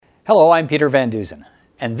Hello, I'm Peter Van Dusen,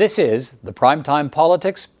 and this is the Primetime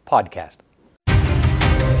Politics Podcast.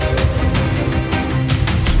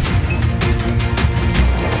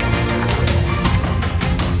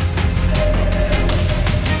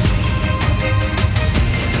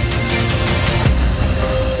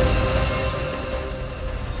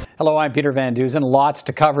 Hello, I'm Peter Van Dusen. Lots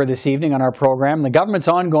to cover this evening on our program. The government's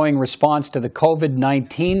ongoing response to the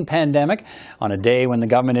COVID-19 pandemic on a day when the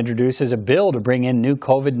government introduces a bill to bring in new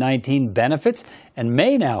COVID-19 benefits and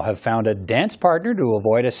may now have found a dance partner to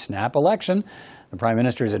avoid a snap election. The Prime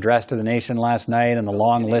Minister's address to the nation last night and the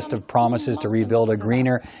long list of promises to rebuild a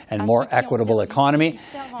greener and more equitable economy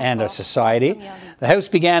and a society. The House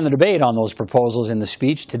began the debate on those proposals in the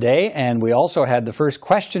speech today, and we also had the first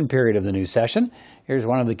question period of the new session. Here's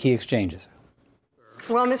one of the key exchanges.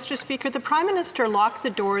 Well, Mr. Speaker, the Prime Minister locked the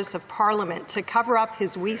doors of Parliament to cover up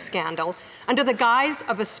his WE scandal under the guise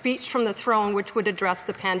of a speech from the throne which would address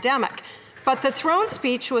the pandemic. But the throne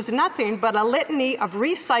speech was nothing but a litany of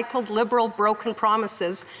recycled Liberal broken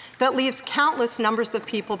promises that leaves countless numbers of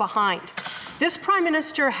people behind. This Prime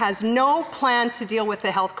Minister has no plan to deal with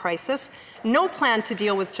the health crisis, no plan to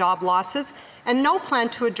deal with job losses, and no plan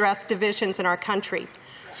to address divisions in our country.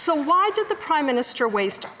 So why did the Prime Minister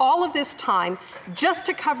waste all of this time just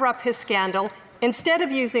to cover up his scandal instead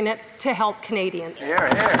of using it to help Canadians?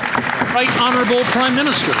 Right Honourable Prime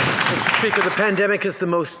Minister. Mr. Speaker, the pandemic is the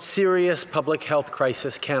most serious public health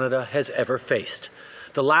crisis Canada has ever faced.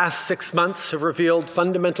 The last 6 months have revealed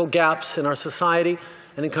fundamental gaps in our society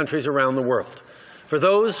and in countries around the world. For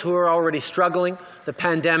those who are already struggling, the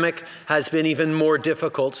pandemic has been even more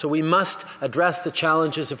difficult, so we must address the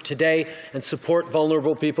challenges of today and support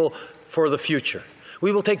vulnerable people for the future.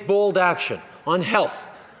 We will take bold action on health,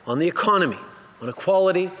 on the economy, on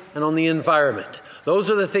equality, and on the environment. Those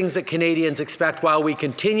are the things that Canadians expect while we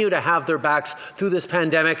continue to have their backs through this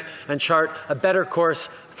pandemic and chart a better course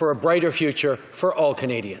for a brighter future for all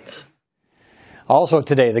Canadians. Also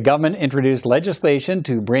today, the government introduced legislation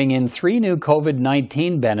to bring in 3 new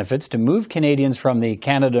COVID-19 benefits to move Canadians from the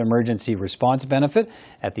Canada Emergency Response Benefit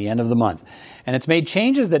at the end of the month. And it's made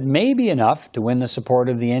changes that may be enough to win the support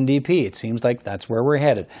of the NDP. It seems like that's where we're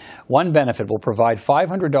headed. One benefit will provide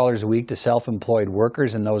 $500 a week to self-employed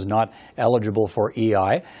workers and those not eligible for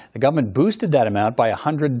EI. The government boosted that amount by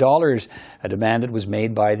 $100, a demand that was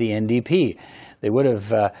made by the NDP. They would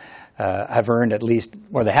have earned at least,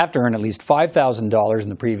 or they have to earn at least $5,000 in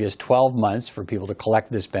the previous 12 months for people to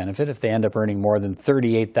collect this benefit. If they end up earning more than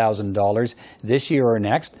 $38,000 this year or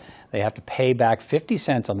next, they have to pay back 50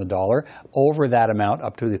 cents on the dollar over that amount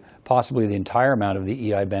up to possibly the entire amount of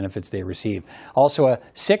the EI benefits they receive. Also a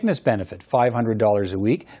sickness benefit, $500 a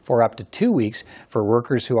week for up to 2 weeks for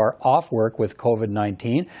workers who are off work with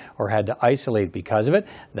COVID-19 or had to isolate because of it.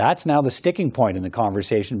 That's now the sticking point in the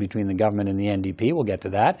conversation between the government and the NDP. We'll get to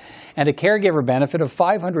that. And a caregiver benefit of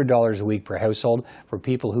 $500 a week per household for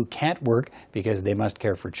people who can't work because they must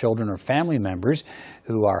care for children or family members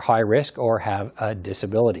who are high risk or have a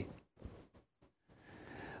disability.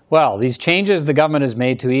 Well, these changes the government has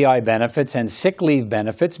made to EI benefits and sick leave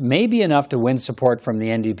benefits may be enough to win support from the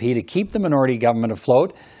NDP to keep the minority government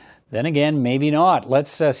afloat. Then again, maybe not.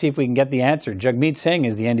 Let's see if we can get the answer. Jagmeet Singh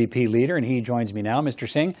is the NDP leader, and he joins me now. Mr.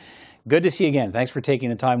 Singh, good to see you again. Thanks for taking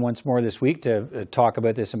the time once more this week to talk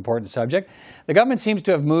about this important subject. The government seems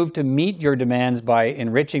to have moved to meet your demands by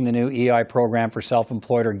enriching the new EI program for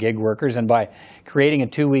self-employed or gig workers and by creating a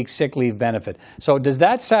 2-week sick leave benefit. So does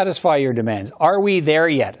that satisfy your demands? Are we there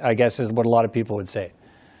yet, I guess is what a lot of people would say.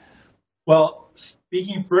 Well,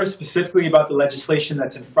 speaking first specifically about the legislation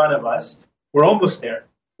that's in front of us, we're almost there.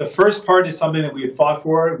 The first part is something that we had fought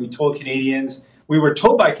for. We told Canadians, we were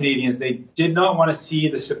told by Canadians they did not want to see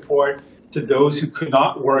the support to those who could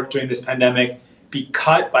not work during this pandemic be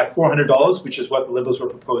cut by $400, which is what the Liberals were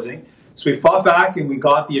proposing. So we fought back and we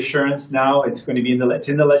got the assurance now it's going to be it's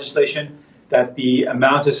in the legislation that the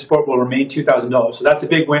amount of support will remain $2,000. So that's a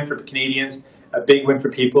big win for Canadians, a big win for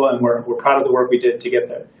people, and we're proud of the work we did to get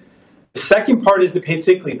there. The second part is the paid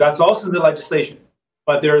sick leave. That's also in the legislation.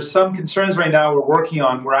 But there are some concerns right now we're working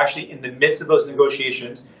on. We're actually in the midst of those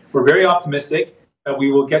negotiations. We're very optimistic that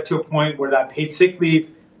we will get to a point where that paid sick leave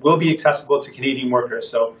will be accessible to Canadian workers.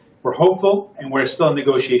 So we're hopeful, and we're still in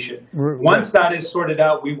negotiation. Once that is sorted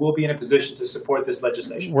out, we will be in a position to support this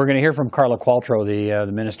legislation. We're going to hear from Carla Qualtrough,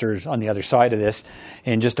 the minister on the other side of this,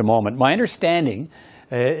 in just a moment. My understanding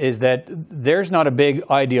is that there's not a big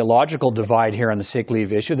ideological divide here on the sick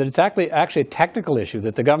leave issue, that it's actually a technical issue,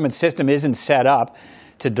 that the government system isn't set up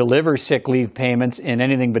to deliver sick leave payments in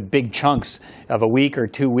anything but big chunks of a week or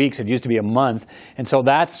 2 weeks. It used to be a month. And so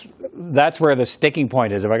that's where the sticking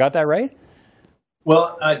point is. Have I got that right?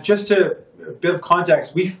 Well, just a bit of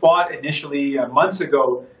context, we fought initially months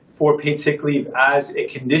ago for paid sick leave as a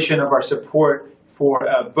condition of our support for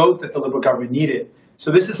a vote that the Liberal government needed.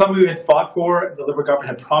 So this is something we had fought for. The Liberal government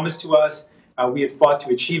had promised to us. We had fought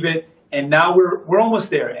to achieve it, and now we're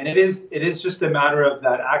almost there. And it is just a matter of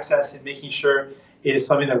that access and making sure it is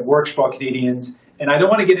something that works for all Canadians. And I don't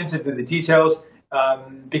want to get into the details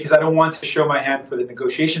because I don't want to show my hand for the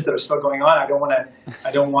negotiations that are still going on. I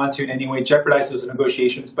don't want to in any way jeopardize those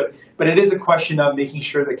negotiations. But it is a question of making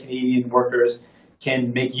sure that Canadian workers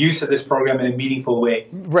can make use of this program in a meaningful way.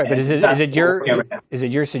 Right, but is it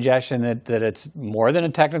your suggestion that it's more than a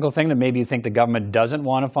technical thing, that maybe you think the government doesn't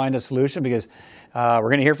want to find a solution? Because we're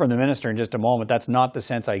going to hear from the minister in just a moment. That's not the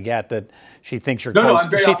sense I get, that she thinks you're close.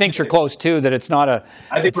 She thinks you're close too. That it's not a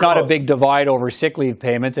big divide over sick leave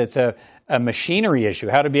payments. It's a machinery issue.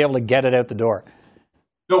 How to be able to get it out the door.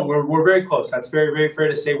 No, we're very close. That's very, very fair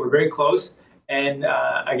to say. We're very close. And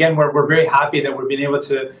again, we're very happy that we've been able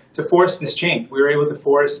to force this change. We were able to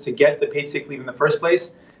force to get the paid sick leave in the first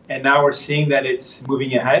place, and now we're seeing that it's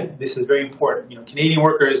moving ahead. This is very important. Canadian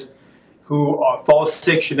workers who fall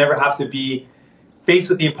sick should never have to be faced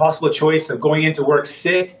with the impossible choice of going into work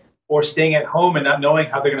sick or staying at home and not knowing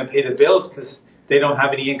how they're going to pay the bills because they don't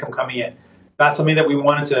have any income coming in. That's something that we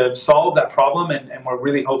wanted to solve, that problem, and we're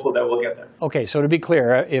really hopeful that we'll get there. Okay, so to be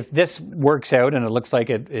clear, if this works out, and it looks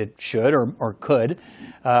like it should or could,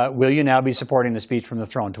 will you now be supporting the speech from the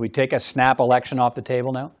throne? Do we take a snap election off the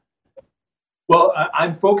table now? Well,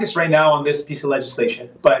 I'm focused right now on this piece of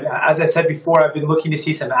legislation. But as I said before, I've been looking to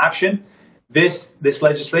see some action. This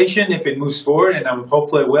legislation, if it moves forward, and I'm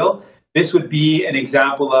hopeful it will, this would be an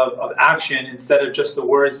example of action instead of just the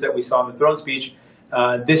words that we saw in the throne speech.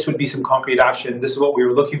 This would be some concrete action. This is what we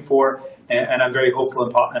were looking for, and I'm very hopeful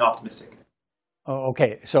and optimistic. Oh,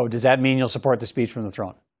 okay, so does that mean you'll support the speech from the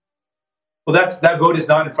throne? Well, that vote is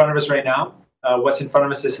not in front of us right now. What's in front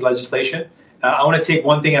of us is legislation. I want to take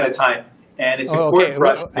one thing at a time, and it's important for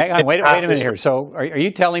us. Hang on, wait a minute here. So are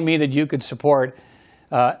you telling me that you could support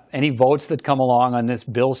any votes that come along on this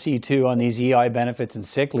Bill C-2 on these EI benefits and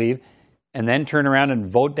sick leave, and then turn around and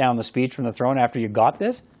vote down the speech from the throne after you got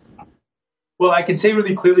this? Well, I can say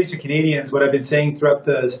really clearly to Canadians what I've been saying throughout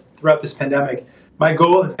this pandemic. My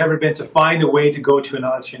goal has never been to find a way to go to an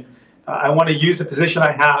election. I want to use the position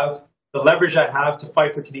I have, the leverage I have, to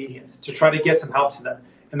fight for Canadians, to try to get some help to them.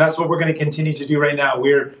 And that's what we're going to continue to do right now.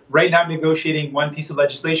 We're right now negotiating one piece of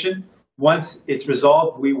legislation. Once it's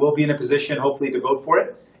resolved, we will be in a position, hopefully, to vote for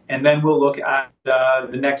it. And then we'll look at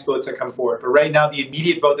the next votes that come forward. But right now, the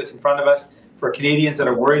immediate vote that's in front of us for Canadians that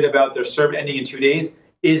are worried about their CERB ending in 2 days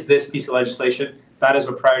is this piece of legislation. That is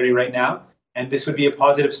a priority right now. And this would be a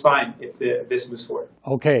positive sign if this moves forward.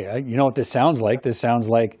 Okay. You know what this sounds like? This sounds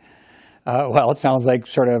like, it sounds like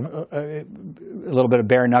sort of a little bit of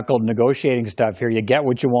bare-knuckled negotiating stuff here. You get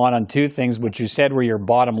what you want on two things, which you said were your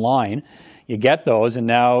bottom line. You get those, and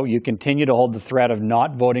now you continue to hold the threat of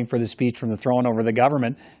not voting for the speech from the throne over the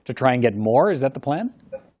government to try and get more. Is that the plan?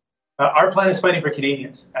 Our plan is fighting for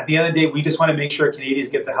Canadians. At the end of the day, we just want to make sure Canadians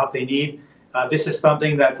get the help they need. This is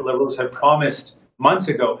something that the Liberals had promised months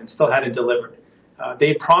ago and still hadn't delivered.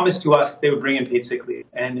 They promised to us they would bring in paid sick leave,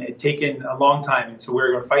 and it taken a long time. And so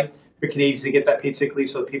we're going to fight for Canadians to get that paid sick leave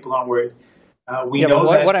so that people aren't worried.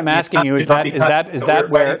 What I'm asking you is that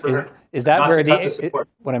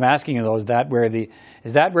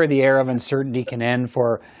where the air of uncertainty can end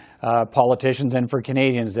for politicians and for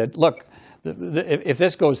Canadians? That look, if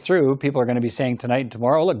this goes through, people are going to be saying tonight and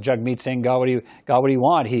tomorrow, look, Jagmeet Singh got what he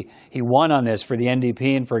wanted. He won on this for the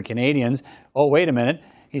NDP and for Canadians. Oh, wait a minute.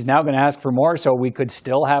 He's now going to ask for more, so we could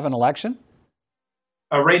still have an election?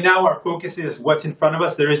 Right now, our focus is what's in front of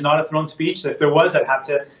us. There is not a throne speech. If there was, I'd have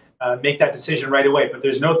to make that decision right away. But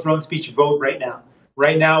there's no throne speech vote right now.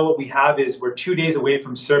 Right now, what we have is we're 2 days away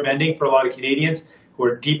from CERB ending for a lot of Canadians who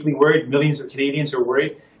are deeply worried. Millions of Canadians are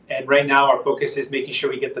worried. And right now, our focus is making sure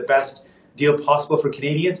we get the best deal possible for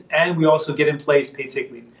Canadians, and we also get in place paid sick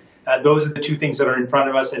leave. Those are the two things that are in front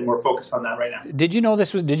of us, and we're focused on that right now. Did you know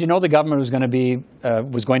the government was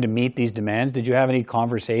going to meet these demands? Did you have any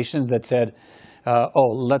conversations that said,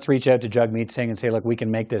 let's reach out to Jagmeet Singh and say, look, we can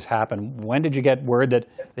make this happen? When did you get word that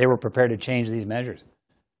they were prepared to change these measures?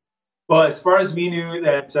 Well, as far as we knew,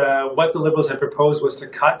 that what the Liberals had proposed was to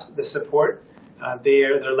cut the support.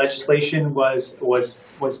 Their legislation was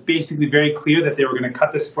basically very clear that they were going to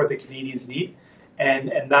cut the support that Canadians need,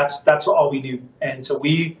 and that's all we knew. And so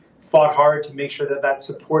we fought hard to make sure that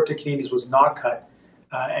support to Canadians was not cut,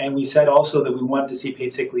 and we said also that we wanted to see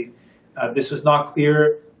paid sick leave. This was not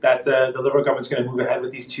clear that the Liberal government's going to move ahead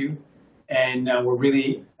with these two, and we're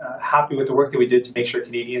really happy with the work that we did to make sure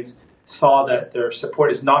Canadians saw that their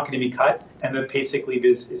support is not going to be cut and the paid sick leave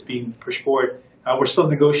is being pushed forward. We're still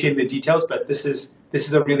negotiating the details, but this is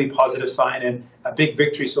a really positive sign and a big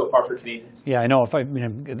victory so far for Canadians. Yeah, I know.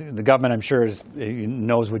 The government, I'm sure,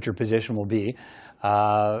 knows what your position will be.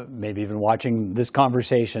 Maybe even watching this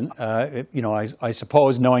conversation. I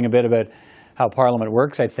suppose knowing a bit about how Parliament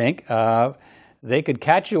works, I think they could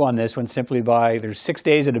catch you on this one simply by there's 6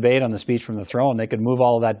 days of debate on the speech from the throne. They could move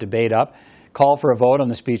all of that debate up, call for a vote on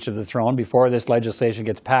the speech of the throne before this legislation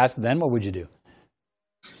gets passed. Then what would you do?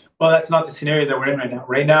 Well, that's not the scenario that we're in right now.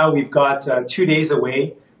 Right now, we've got 2 days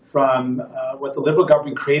away from what the Liberal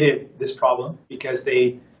government created this problem because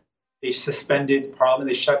they suspended Parliament,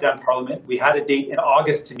 they shut down Parliament. We had a date in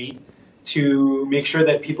August to meet to make sure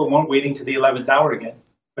that people weren't waiting to the 11th hour again.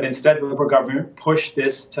 But instead, the Liberal government pushed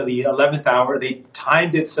this to the 11th hour. They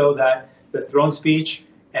timed it so that the throne speech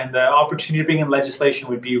and the opportunity to bring in legislation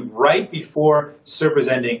would be right before CERB was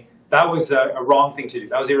ending. That was a wrong thing to do.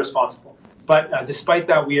 That was irresponsible. But despite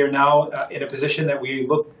that, we are now in a position that we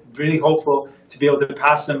look really hopeful to be able to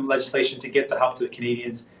pass some legislation to get the help to the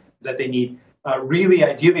Canadians that they need. Really,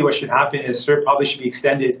 ideally, what should happen is CERB probably should be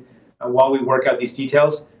extended while we work out these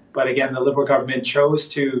details. But again, the Liberal government chose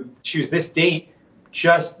to choose this date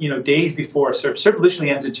just days before CERB. CERB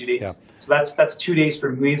literally ends in 2 days. Yeah. So that's 2 days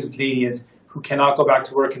for millions of Canadians who cannot go back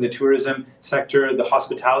to work in the tourism sector, the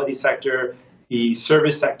hospitality sector, the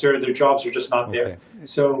service sector. Their jobs are just not there.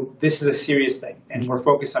 So this is a serious thing, and we're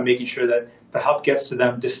focused on making sure that the help gets to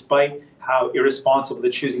them despite how irresponsible the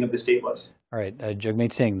choosing of this date was. All right,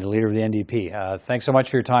 Jagmeet Singh, the leader of the NDP. Thanks so much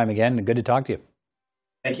for your time again, and good to talk to you.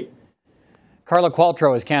 Thank you. Carla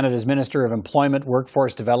Qualtrough is Canada's Minister of Employment,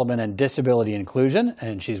 Workforce Development and Disability Inclusion,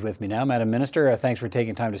 and she's with me now. Madam Minister, thanks for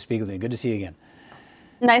taking time to speak with me. Good to see you again.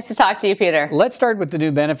 Nice to talk to you, Peter. Let's start with the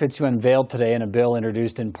new benefits you unveiled today in a bill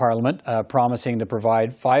introduced in Parliament, promising to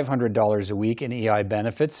provide $500 a week in EI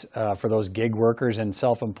benefits for those gig workers and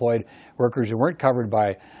self-employed workers who weren't covered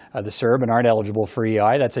by the CERB and aren't eligible for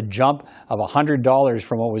EI. That's a jump of $100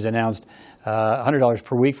 from what was announced, $100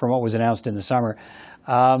 per week from what was announced in the summer.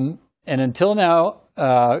 And until now,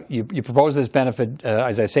 you proposed this benefit,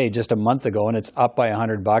 as I say, just a month ago, and it's up by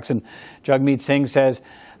 $100. And Jagmeet Singh says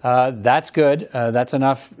that's good. That's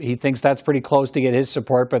enough. He thinks that's pretty close to get his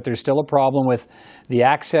support, but there's still a problem with the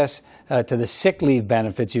access to the sick leave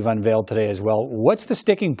benefits you've unveiled today as well. What's the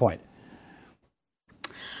sticking point?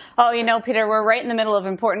 Oh, Peter, we're right in the middle of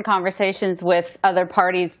important conversations with other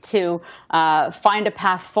parties to find a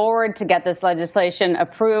path forward to get this legislation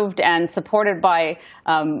approved and supported by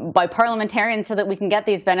parliamentarians so that we can get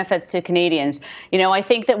these benefits to Canadians. I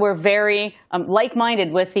think that we're very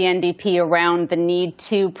like-minded with the NDP around the need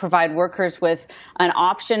to provide workers with an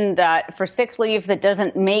option that for sick leave that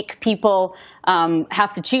doesn't make people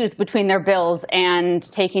have to choose between their bills and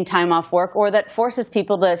taking time off work, or that forces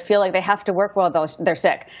people to feel like they have to work while they're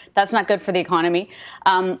sick. That's not good for the economy.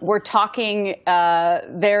 We're talking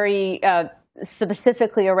very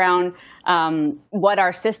specifically around what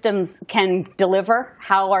our systems can deliver,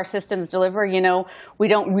 how our systems deliver. We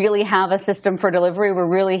don't really have a system for delivery.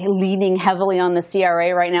 We're really leaning heavily on the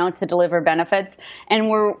CRA right now to deliver benefits. And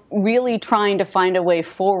we're really trying to find a way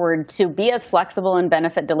forward to be as flexible in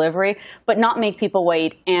benefit delivery, but not make people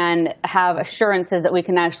wait and have assurances that we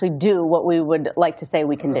can actually do what we would like to say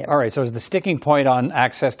we can do. All right. So is the sticking point on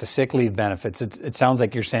access to sick leave benefits? It sounds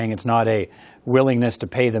like you're saying it's not a willingness to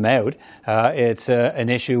pay them out. It's an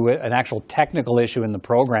issue, an actual technical issue in the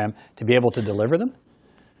program to be able to deliver them?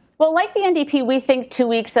 Well, like the NDP, we think 2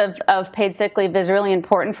 weeks of paid sick leave is really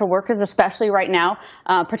important for workers, especially right now,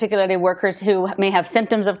 particularly workers who may have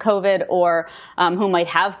symptoms of COVID or who might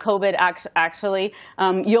have COVID actually.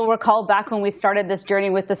 You'll recall back when we started this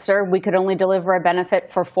journey with the CERB, we could only deliver a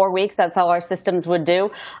benefit for 4 weeks. That's all our systems would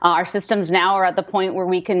do. Our systems now are at the point where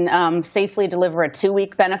we can safely deliver a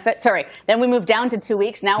 2-week benefit. Sorry, then we moved down to 2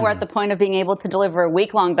 weeks. Now we're at the point of being able to deliver a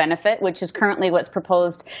week-long benefit, which is currently what's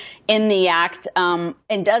proposed in the Act, and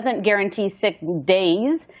doesn't guarantee sick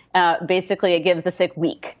days. Basically, it gives a sick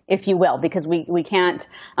week, if you will, because we can't.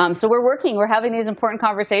 So we're having these important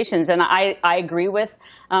conversations, and I agree with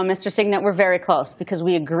Mr. Singh that we're very close because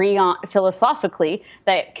we agree on philosophically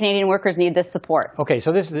that Canadian workers need this support. Okay,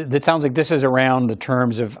 so it sounds like this is around the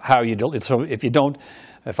terms of how you do it. So if you don't,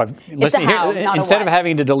 instead of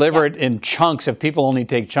having to deliver it in chunks, if people only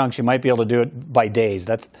take chunks, you might be able to do it by days.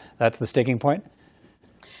 That's the sticking point?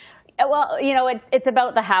 Well, you know, it's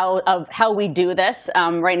about the how we do this.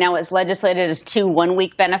 Right now, it's legislated as 2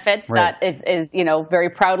 one-week benefits. Right. That is, you know, very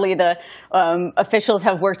proudly the officials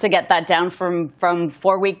have worked to get that down from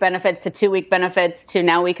 4-week benefits to 2-week benefits to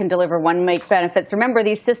now we can deliver 1-week benefits. Remember,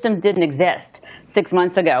 these systems didn't exist 6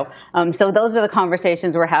 months ago. So those are the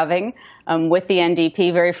conversations we're having with the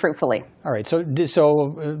NDP very fruitfully. All right. So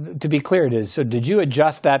to be clear, did you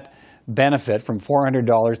adjust that benefit from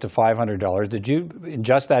 $400 to $500? Did you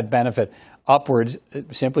adjust that benefit upwards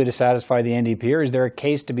simply to satisfy the NDP, or is there a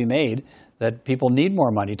case to be made that people need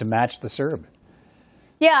more money to match the CERB?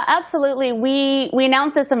 Yeah, absolutely. We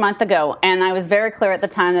announced this a month ago, and I was very clear at the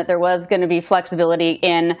time that there was going to be flexibility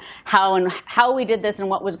in how we did this and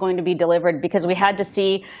what was going to be delivered, because we had to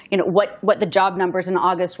see, you know, what the job numbers in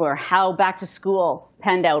August were, how back to school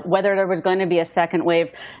panned out, whether there was going to be a second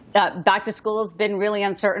wave. Back to school has been really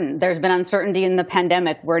uncertain. There's been uncertainty in the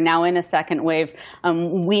pandemic. We're now in a second wave.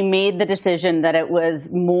 We made the decision that it was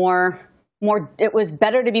it was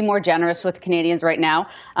better to be more generous with Canadians right now.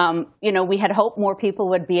 You know, we had hoped more people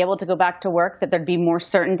would be able to go back to work, that there'd be more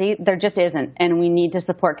certainty. There just isn't, and we need to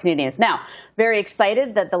support Canadians. Now, very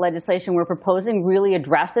excited that the legislation we're proposing really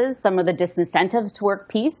addresses some of the disincentives to work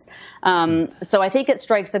piece. So I think it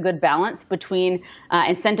strikes a good balance between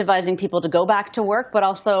incentivizing people to go back to work, but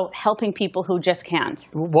also helping people who just can't.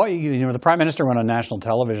 Well, you know, the Prime Minister went on national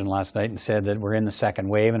television last night and said that we're in the second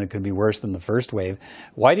wave and it could be worse than the first wave.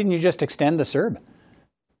 Why didn't you just extend the CERB?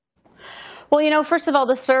 Well, you know, first of all,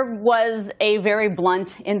 the CERB was a very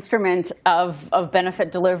blunt instrument of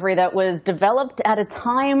benefit delivery that was developed at a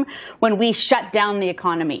time when we shut down the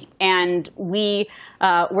economy. And we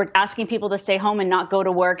were asking people to stay home and not go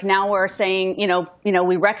to work. Now we're saying, you know,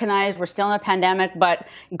 we recognize we're still in a pandemic, but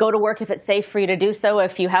go to work if it's safe for you to do so.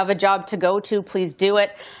 If you have a job to go to, please do it.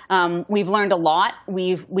 We've learned a lot.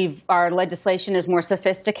 Our legislation is more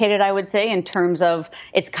sophisticated, I would say, in terms of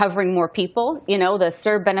it's covering more people. You know, the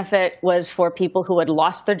CERB benefit was for people who had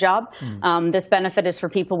lost their job. This benefit is for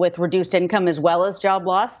people with reduced income as well as job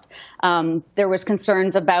lost. There was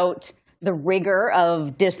concerns about the rigor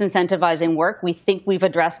of disincentivizing work. We think we've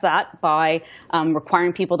addressed that by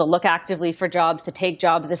requiring people to look actively for jobs, to take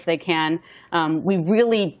jobs if they can.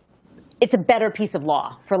 It's a better piece of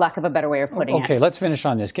law, for lack of a better way of putting it. Okay, let's finish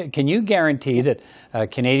on this. Can you guarantee that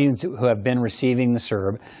Canadians who have been receiving the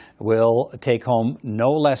CERB will take home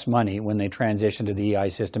no less money when they transition to the EI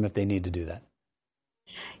system if they need to do that?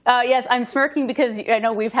 Yes, I'm smirking because I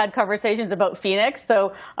know we've had conversations about Phoenix,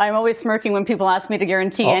 so I'm always smirking when people ask me to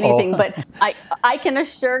guarantee anything. But I can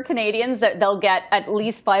assure Canadians that they'll get at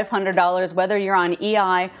least $500, whether you're on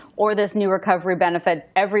EI or this new recovery benefits,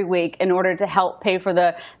 every week in order to help pay for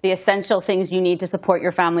the essential things you need to support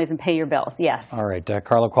your families and pay your bills. Yes. All right.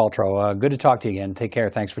 Carla Qualtrough, good to talk to you again. Take care.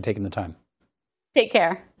 Thanks for taking the time. Take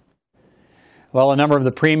care. Well, a number of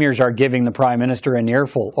the premiers are giving the Prime Minister an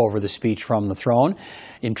earful over the speech from the throne.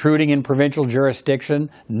 Intruding in provincial jurisdiction,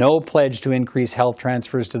 no pledge to increase health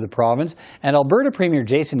transfers to the province, and Alberta Premier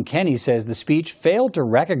Jason Kenney says the speech failed to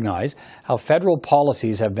recognize how federal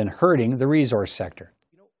policies have been hurting the resource sector.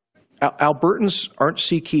 Albertans aren't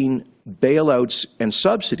seeking bailouts and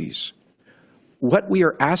subsidies. What we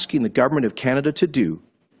are asking the Government of Canada to do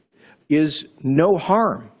is no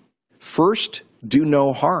harm. First, do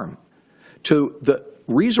no harm to the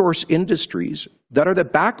resource industries that are the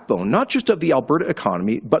backbone, not just of the Alberta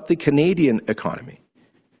economy, but the Canadian economy.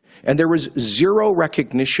 And there was zero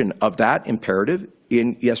recognition of that imperative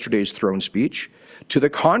in yesterday's throne speech. To the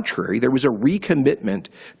contrary, there was a recommitment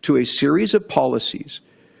to a series of policies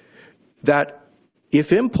that,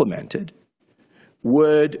 if implemented,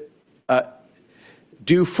 would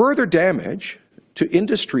do further damage to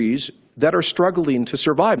industries that are struggling to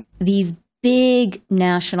survive. These big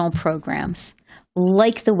national programs,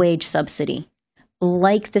 like the wage subsidy,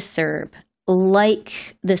 like the CERB,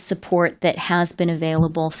 like the support that has been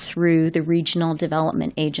available through the regional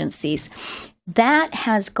development agencies, that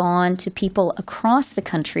has gone to people across the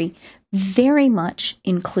country, very much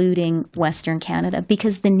including Western Canada,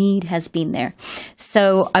 because the need has been there.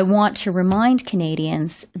 So I want to remind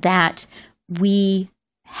Canadians that we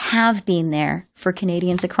have been there for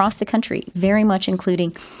Canadians across the country, very much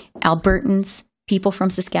including Albertans, people from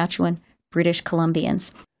Saskatchewan, British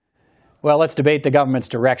Columbians. Well, let's debate the government's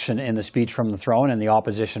direction in the speech from the throne and the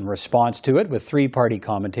opposition response to it with three-party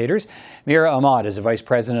commentators. Mira Ahmad is a vice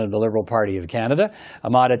president of the Liberal Party of Canada.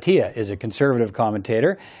 Ahmad Attia is a conservative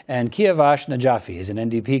commentator. And Kia Vash Najafi is an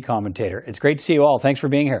NDP commentator. It's great to see you all. Thanks for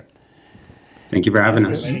being here. Thank you for having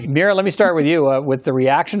us. Mira, let me start with you. With the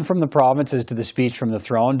reaction from the provinces to the speech from the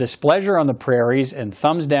throne, displeasure on the prairies, and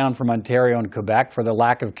thumbs down from Ontario and Quebec for the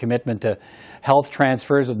lack of commitment to health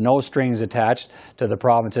transfers with no strings attached to the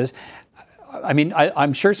provinces. I mean,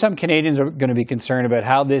 I'm sure some Canadians are going to be concerned about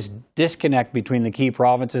how this disconnect between the key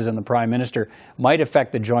provinces and the Prime Minister might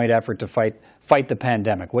affect the joint effort to fight the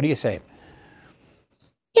pandemic. What do you say?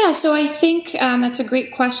 Yeah, so I think that's a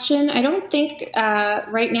great question. I don't think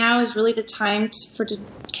right now is really the time for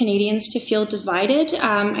Canadians to feel divided.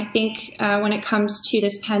 I think when it comes to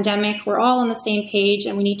this pandemic, we're all on the same page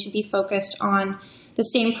and we need to be focused on the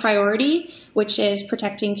same priority, which is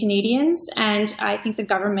protecting Canadians. And I think the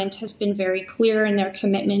government has been very clear in their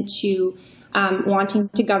commitment to wanting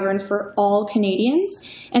to govern for all Canadians.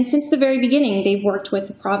 And since the very beginning, they've worked with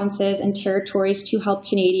the provinces and territories to help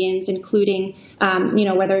Canadians, including,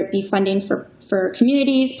 whether it be funding for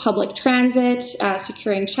communities, public transit,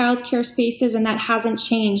 securing childcare spaces, and that hasn't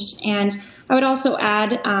changed. And I would also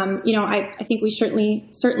add, I think we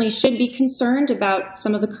certainly should be concerned about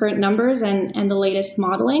some of the current numbers and the latest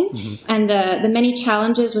modeling and the many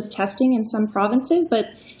challenges with testing in some provinces. But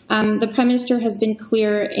the Prime Minister has been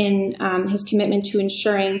clear in his commitment to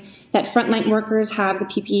ensuring that frontline workers have the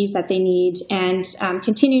PPEs that they need and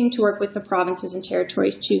continuing to work with the provinces and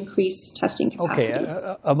territories to increase testing capacity.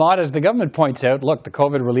 Okay, Ahmad, as the government points out, look, the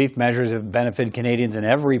COVID relief measures have benefited Canadians in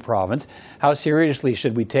every province. How seriously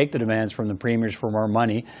should we take the demands from the premiers for more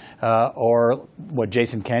money? Or what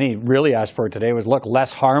Jason Kenney really asked for today was, look,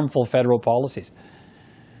 less harmful federal policies?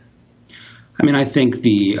 I mean, I think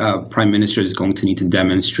the Prime Minister is going to need to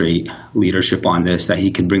demonstrate leadership on this, that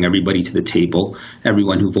he can bring everybody to the table,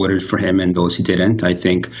 everyone who voted for him and those who didn't. I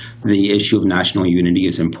think the issue of national unity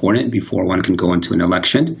is important before one can go into an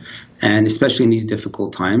election. And especially in these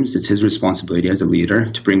difficult times, it's his responsibility as a leader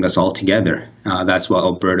to bring us all together. That's what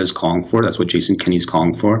Alberta is calling for. That's what Jason Kenney is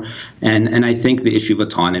calling for. And I think the issue of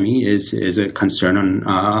autonomy is a concern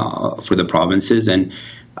for the provinces. And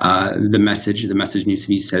the message needs to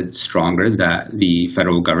be said stronger that the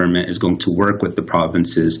federal government is going to work with the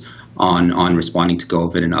provinces on responding to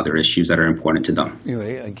COVID and other issues that are important to them.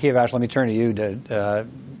 Anyway, Kievash, let me turn to you.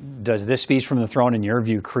 Does this speech from the throne, in your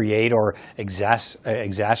view, create or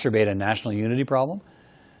exacerbate a national unity problem?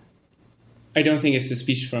 I don't think it's a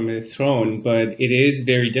speech from the throne, but it is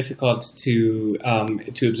very difficult to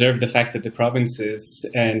observe the fact that the provinces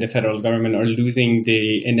and the federal government are losing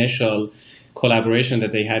the initial collaboration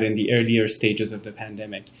that they had in the earlier stages of the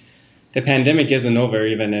pandemic. The pandemic isn't over,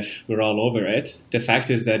 even if we're all over it. The fact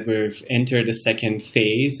is that we've entered a second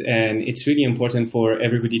phase, and it's really important for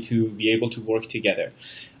everybody to be able to work together.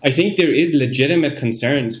 I think there is legitimate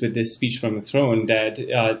concerns with this speech from the throne that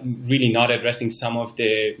really not addressing some of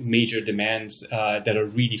the major demands that are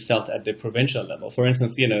really felt at the provincial level. For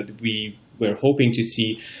instance, we're hoping to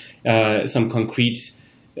see some concrete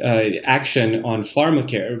action on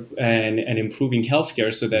pharmacare and improving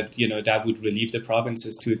healthcare so that, that would relieve the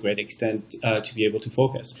provinces to a great extent to be able to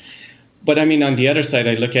focus. But I mean, on the other side,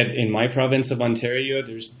 I look at in my province of Ontario,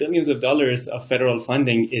 there's billions of dollars of federal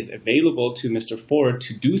funding is available to Mr. Ford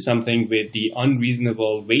to do something with the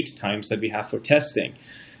unreasonable wait times that we have for testing.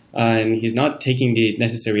 And he's not taking the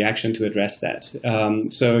necessary action to address that.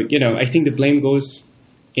 So, I think the blame goes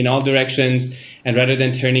in all directions. And rather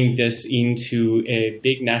than turning this into a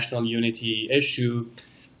big national unity issue,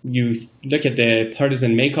 you look at the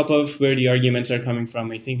partisan makeup of where the arguments are coming from.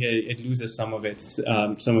 I think it loses some of its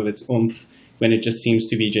oomph when it just seems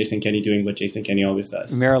to be Jason Kenney doing what Jason Kenney always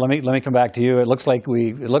does. Mira, let me come back to you. It looks like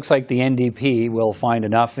the NDP will find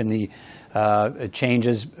enough in the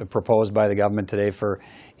changes proposed by the government today for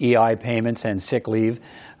EI payments and sick leave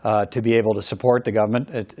to be able to support the government.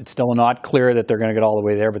 It's still not clear that they're going to get all the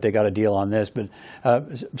way there, but they got a deal on this. But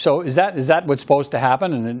so is that what's supposed to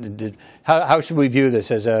happen? And how should we view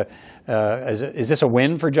this is this a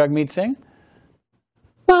win for Jagmeet Singh?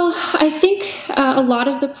 Well, I think a lot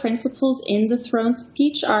of the principles in the throne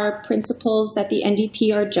speech are principles that the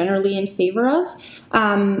NDP are generally in favor of,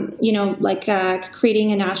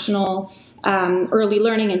 creating a national early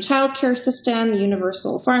learning and childcare system, the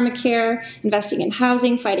universal pharmacare, investing in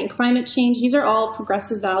housing, fighting climate change. These are all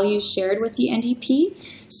progressive values shared with the NDP.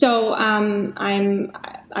 So I'm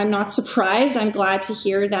not surprised. I'm glad to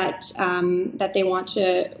hear that that they want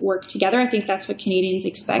to work together. I think that's what Canadians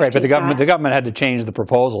expect. Right, but the government had to change the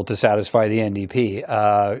proposal to satisfy the NDP,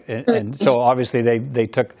 and so obviously they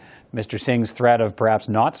took Mr. Singh's threat of perhaps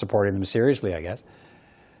not supporting them seriously, I guess.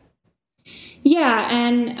 Yeah,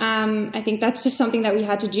 and I think that's just something that we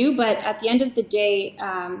had to do. But at the end of the day,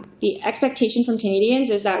 the expectation from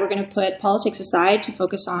Canadians is that we're going to put politics aside to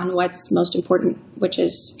focus on what's most important, which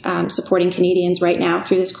is supporting Canadians right now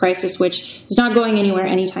through this crisis, which is not going anywhere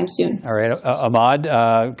anytime soon. All right,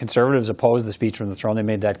 Ahmad, Conservatives opposed the speech from the throne. They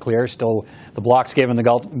made that clear. Still, the Bloc's given the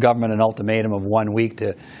government an ultimatum of 1 week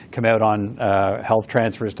to come out on health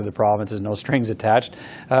transfers to the provinces, no strings attached.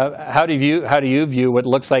 How do you view what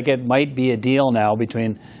looks like it might be a deal now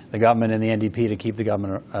between the government and the NDP to keep the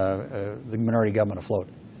government, the minority government afloat?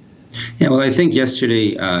 Yeah, well, I think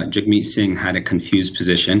yesterday Jagmeet Singh had a confused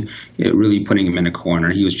position, really putting him in a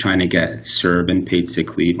corner. He was trying to get CERB and paid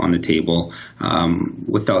sick leave on the table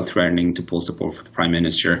without threatening to pull support for the Prime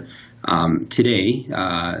Minister. Today,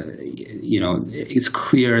 it's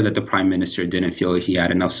clear that the Prime Minister didn't feel he had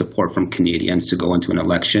enough support from Canadians to go into an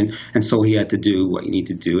election, and so he had to do what you need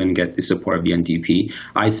to do and get the support of the NDP.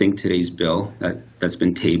 I think today's bill that's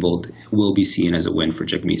been tabled will be seen as a win for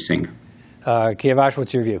Jagmeet Singh. Kiavash,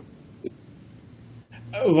 what's your view?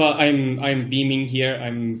 Well, I'm beaming here.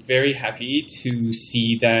 I'm very happy to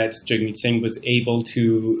see that Jagmeet Singh was able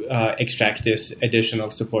to extract this additional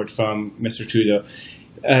support from Mr. Trudeau.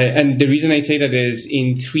 And the reason I say that is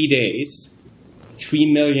in 3 days,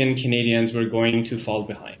 3 million Canadians were going to fall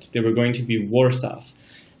behind. They were going to be worse off.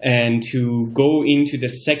 And to go into the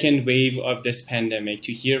second wave of this pandemic,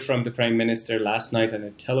 to hear from the Prime Minister last night on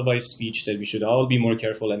a televised speech that we should all be more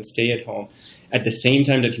careful and stay at home, at the same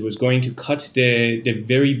time that he was going to cut the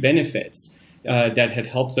very benefits that had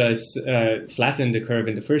helped us flatten the curve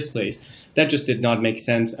in the first place, that just did not make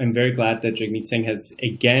sense. I'm very glad that Jagmeet Singh has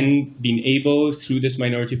again been able, through this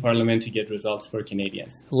minority parliament, to get results for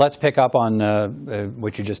Canadians. Let's pick up on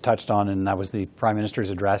what you just touched on, and that was the Prime Minister's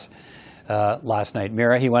address last night.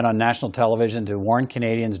 Mira, he went on national television to warn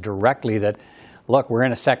Canadians directly that, look, we're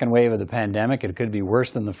in a second wave of the pandemic. It could be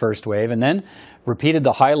worse than the first wave, and then repeated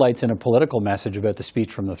the highlights in a political message about the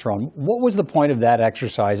speech from the throne. What was the point of that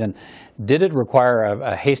exercise, and did it require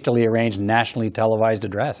a hastily arranged, nationally televised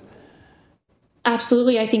address?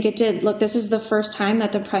 Absolutely, I think it did. Look, this is the first time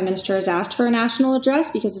that the Prime Minister has asked for a national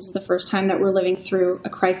address, because this is the first time that we're living through a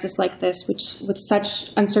crisis like this, which with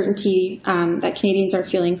such uncertainty that Canadians are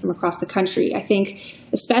feeling from across the country. I think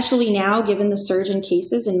especially now, given the surge in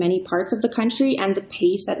cases in many parts of the country and the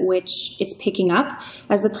pace at which it's picking up,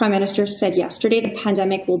 as the Prime Minister said yesterday, the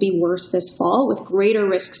pandemic will be worse this fall with greater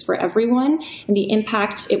risks for everyone, and the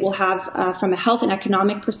impact it will have from a health and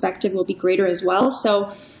economic perspective will be greater as well.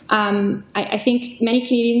 So I think many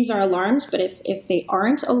Canadians are alarmed, but if they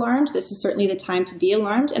aren't alarmed, this is certainly the time to be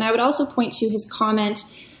alarmed. And I would also point to his comment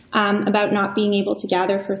about not being able to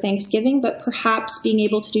gather for Thanksgiving, but perhaps being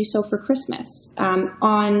able to do so for Christmas,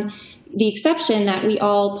 on the exception that we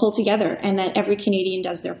all pull together and that every Canadian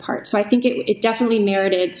does their part. So I think it definitely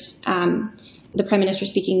merited the Prime Minister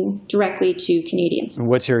speaking directly to Canadians.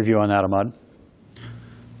 What's your view on that, Ahmad?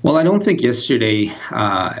 Well, I don't think yesterday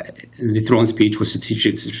the throne speech was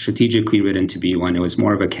strategically written to be one. It was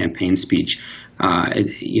more of a campaign speech.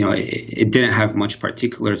 It didn't have much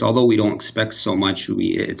particulars. Although we don't expect so much,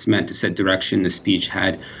 it's meant to set direction. The speech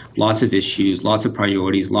had lots of issues, lots of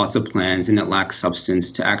priorities, lots of plans, and it lacks substance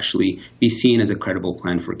to actually be seen as a credible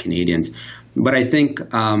plan for Canadians. But I think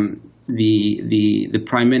the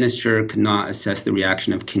Prime Minister could not assess the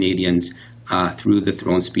reaction of Canadians through the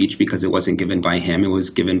throne speech, because it wasn't given by him. It was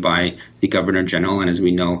given by the Governor General, and as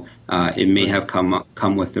we know, it may have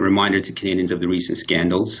come with a reminder to Canadians of the recent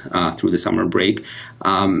scandals through the summer break.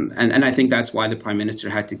 And I think that's why the Prime Minister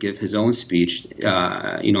had to give his own speech,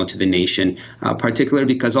 to the nation,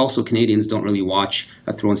 particularly because also Canadians don't really watch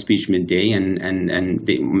a throne speech midday, and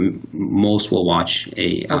most will watch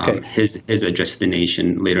his address to the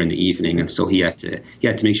nation later in the evening, and so he had to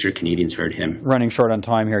make sure Canadians heard him. Running short on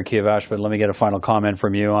time here, Kiavash, but let me get a final comment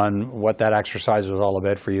from you on what that exercise was all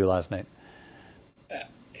about for you last night.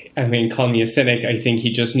 I mean, call me a cynic. I think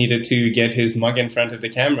he just needed to get his mug in front of the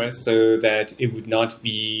cameras so that it would not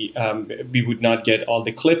be, we would not get all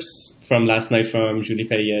the clips from last night from Julie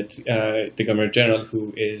Payette, the Governor General,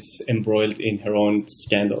 who is embroiled in her own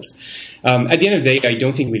scandals. At the end of the day, I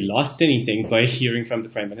don't think we lost anything by hearing from the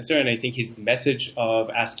Prime Minister, and I think his message of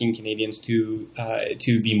asking Canadians to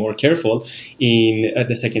be more careful in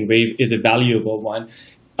the second wave is a valuable one.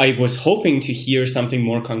 I was hoping to hear something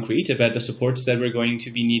more concrete about the supports that were going to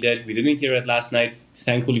be needed. We didn't hear it last night.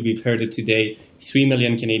 Thankfully, we've heard it today. 3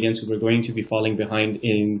 million Canadians who were going to be falling behind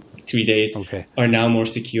in 3 days are now more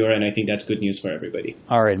secure, and I think that's good news for everybody.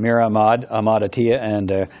 All right, Mira Ahmad Atiya, and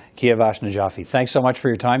Kiavash Najafi, thanks so much for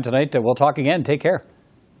your time tonight. We'll talk again. Take care.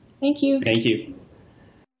 Thank you. Thank you.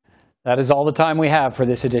 That is all the time we have for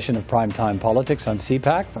this edition of Primetime Politics on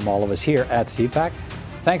CPAC. From all of us here at CPAC,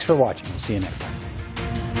 thanks for watching. We'll see you next time.